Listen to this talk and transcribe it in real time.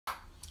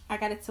I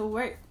got it to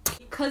work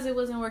because it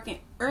wasn't working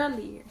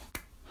earlier.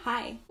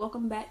 Hi,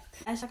 welcome back.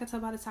 As you can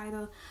tell by the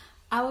title,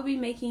 I will be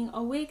making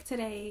a wig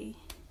today.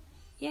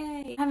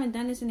 Yay. I haven't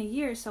done this in a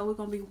year, so we're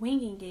gonna be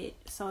winging it.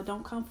 So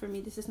don't come for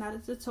me. This is not a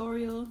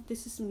tutorial.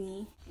 This is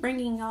me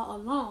bringing y'all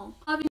along.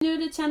 If you're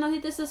new to the channel,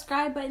 hit the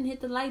subscribe button, hit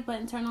the like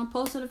button, turn on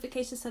post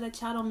notifications so that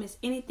y'all don't miss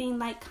anything.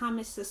 Like,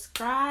 comment,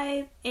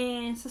 subscribe,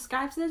 and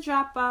subscribe to the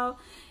Dropout.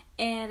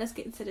 And let's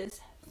get into this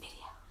video.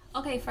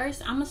 Okay,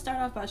 first I'm gonna start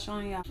off by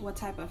showing y'all what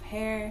type of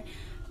hair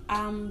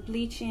I'm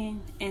bleaching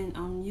and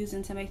I'm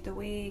using to make the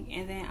wig,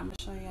 and then I'm gonna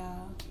show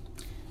y'all.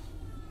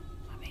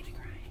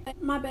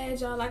 My bad,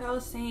 y'all. Like I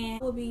was saying,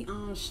 I will be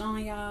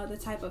showing y'all the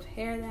type of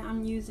hair that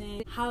I'm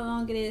using, how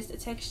long it is, the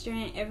texture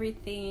and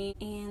everything,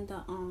 and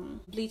the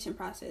bleaching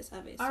process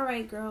of it. All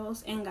right,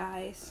 girls and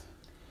guys,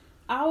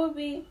 I will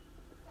be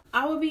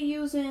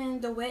using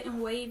the Wet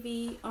and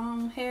Wavy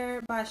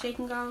hair by Shake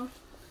and Go.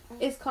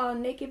 It's called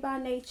Naked by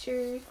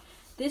Nature.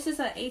 This is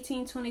a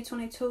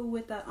 18-20-22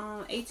 with the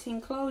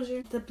 18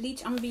 closure. The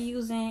bleach I'm gonna be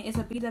using is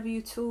a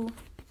BW2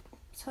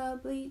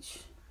 tub bleach.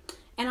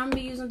 And I'm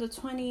gonna be using the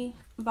 20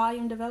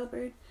 volume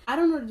developer. I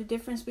don't know the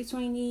difference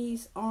between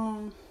these.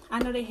 I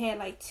know they had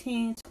like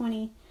 10,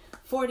 20,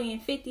 40,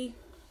 and 50.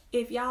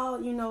 If y'all,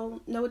 know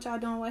what y'all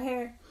doing with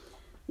hair,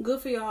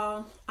 good for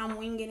y'all. I'm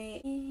winging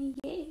it. And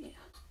yeah,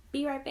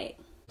 be right back.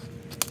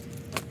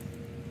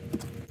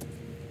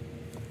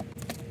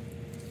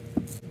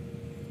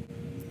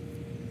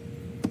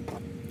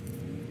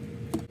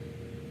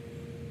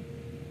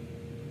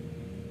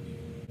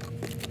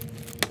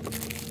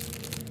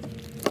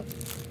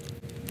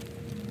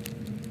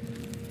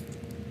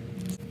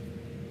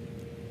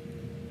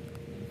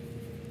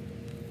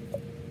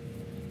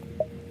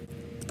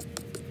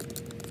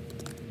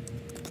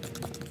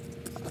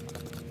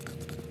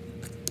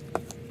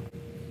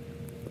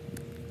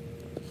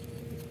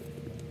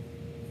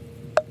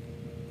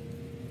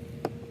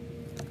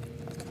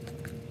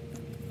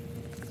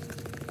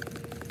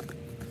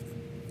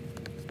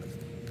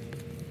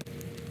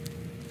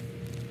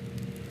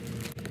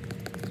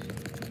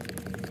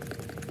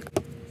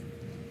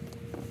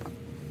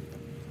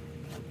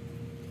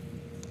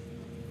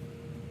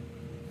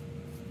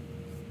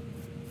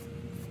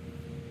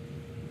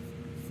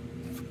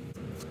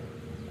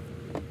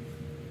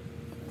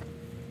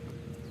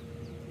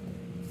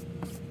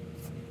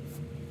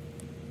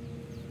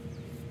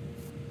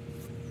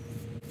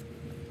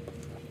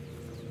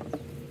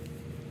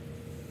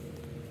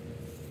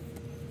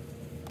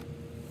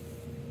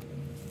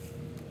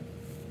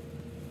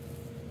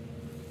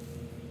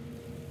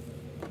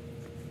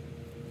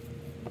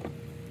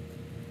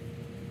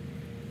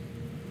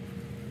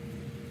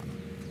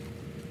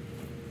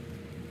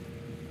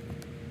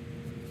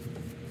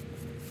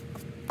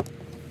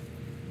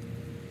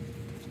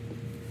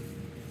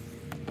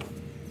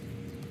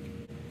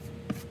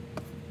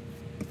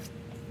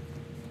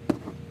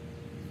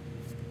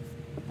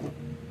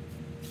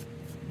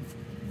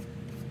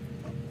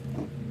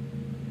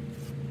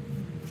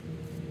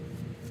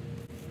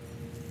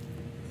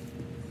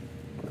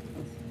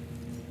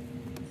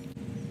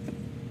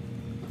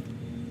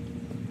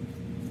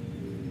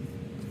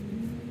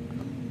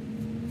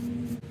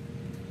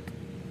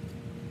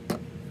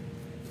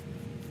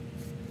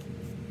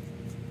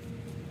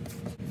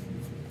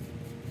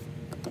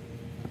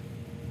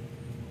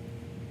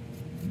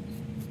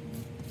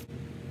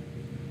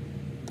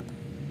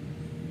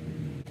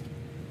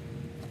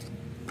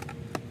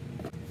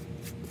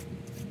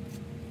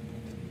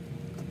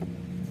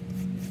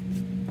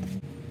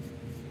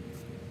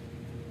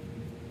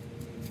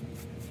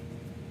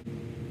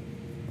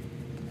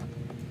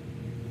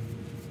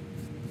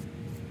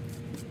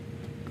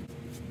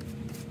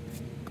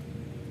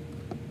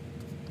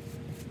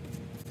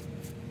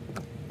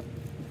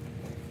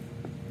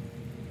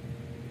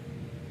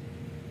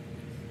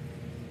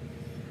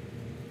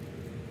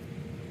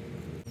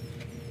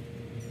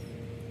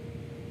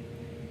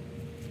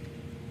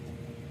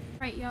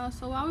 Right, y'all,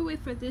 so while we wait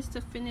for this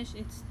to finish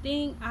its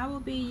thing, I will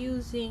be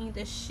using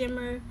the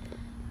Shimmer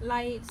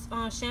Lights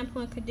shampoo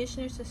and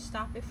conditioner to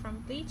stop it from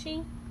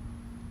bleaching.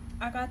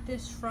 I got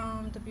this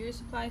from the beauty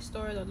supply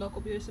store, the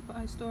local beauty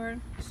supply store.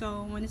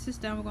 So when this is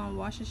done, we're gonna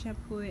wash and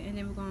shampoo it, and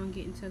then we're gonna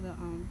get into the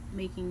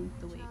making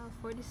the wig.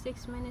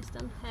 46 minutes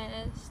done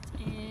passed,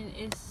 and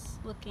it's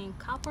looking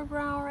copper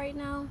brown right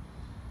now.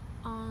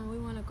 We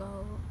want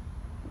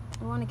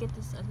to get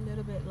this a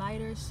little bit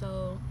lighter,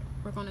 so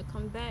we're gonna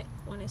come back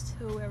when it's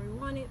to where we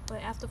want it.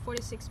 But after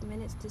 46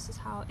 minutes, this is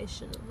how it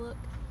should look.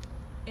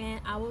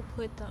 And I will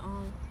put the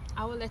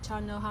I will let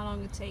y'all know how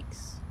long it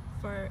takes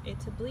for it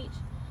to bleach,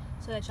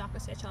 so that y'all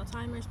can set y'all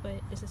timers. But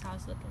this is how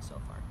it's looking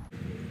so far.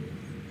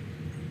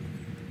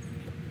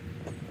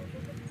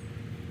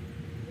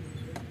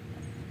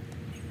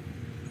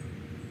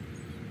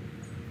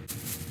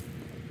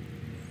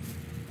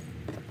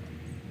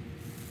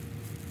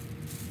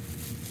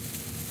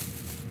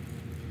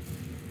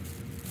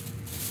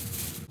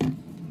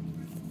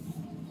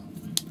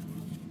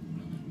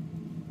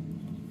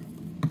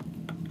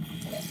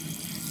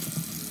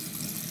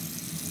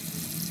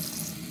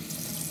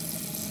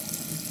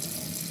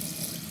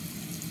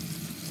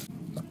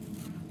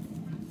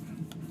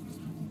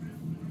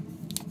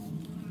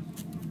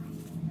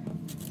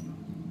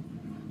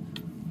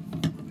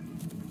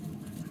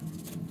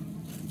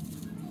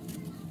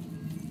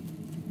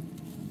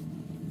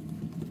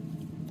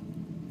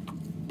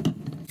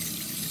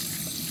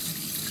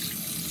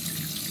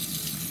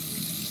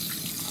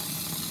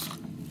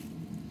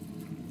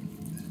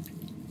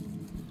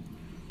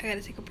 I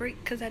gotta take a break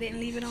because I didn't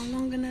leave it on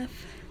long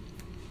enough.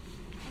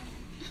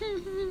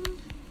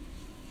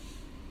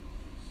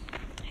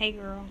 Hey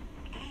girl,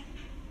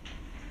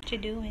 what you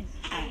doing?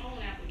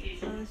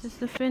 So this is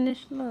the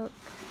finished look.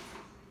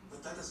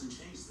 But that doesn't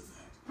change the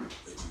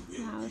fact that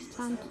you will Now it's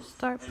time to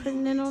start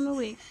putting it on the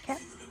wig cap.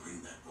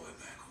 bring that boy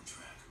back on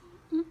track.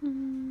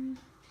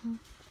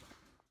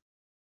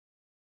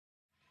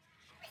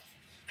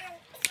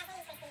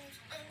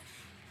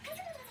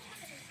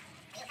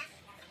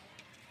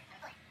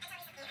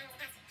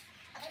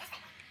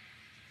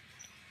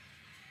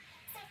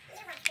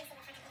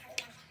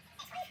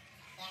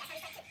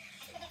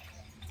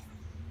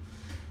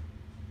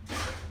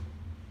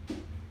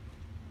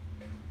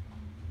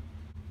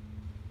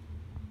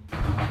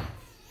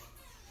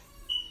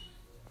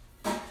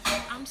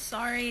 I'm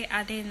sorry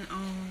I didn't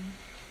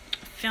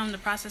film the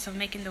process of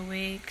making the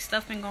wig.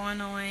 Stuff been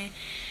going on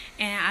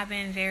and I've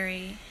been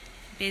very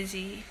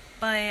busy,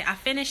 but I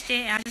finished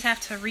it. I just have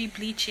to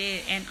re-bleach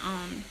it and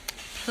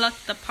pluck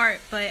the part,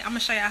 but I'm gonna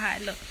show y'all how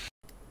it looks.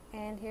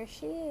 And here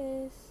she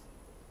is.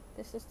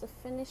 This is the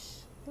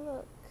finished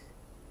look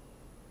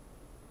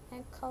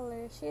and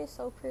color. She is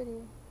so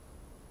pretty.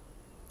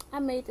 I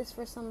made this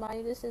for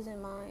somebody. This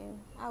isn't mine.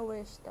 I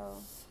wish though.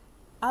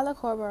 I look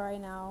horrible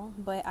right now,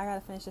 but I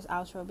gotta finish this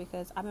outro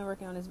because I've been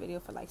working on this video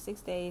for like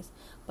 6 days.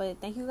 But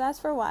thank you guys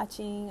for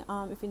watching.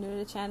 If you're new to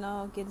the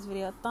channel, give this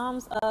video a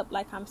thumbs up,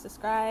 like, comment,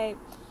 subscribe,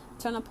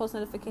 turn on post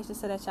notifications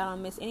so that y'all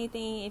don't miss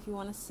anything. If you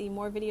want to see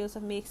more videos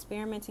of me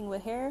experimenting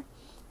with hair,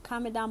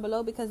 comment down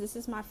below because this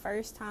is my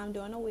first time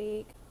doing a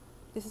wig.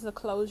 This is a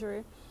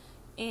closure,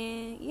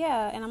 and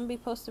yeah, and I'm gonna be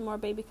posting more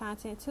baby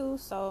content too,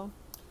 so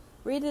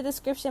read the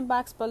description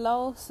box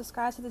below,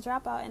 subscribe to The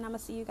Dropout, and I'm gonna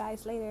see you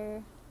guys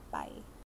later. Bye.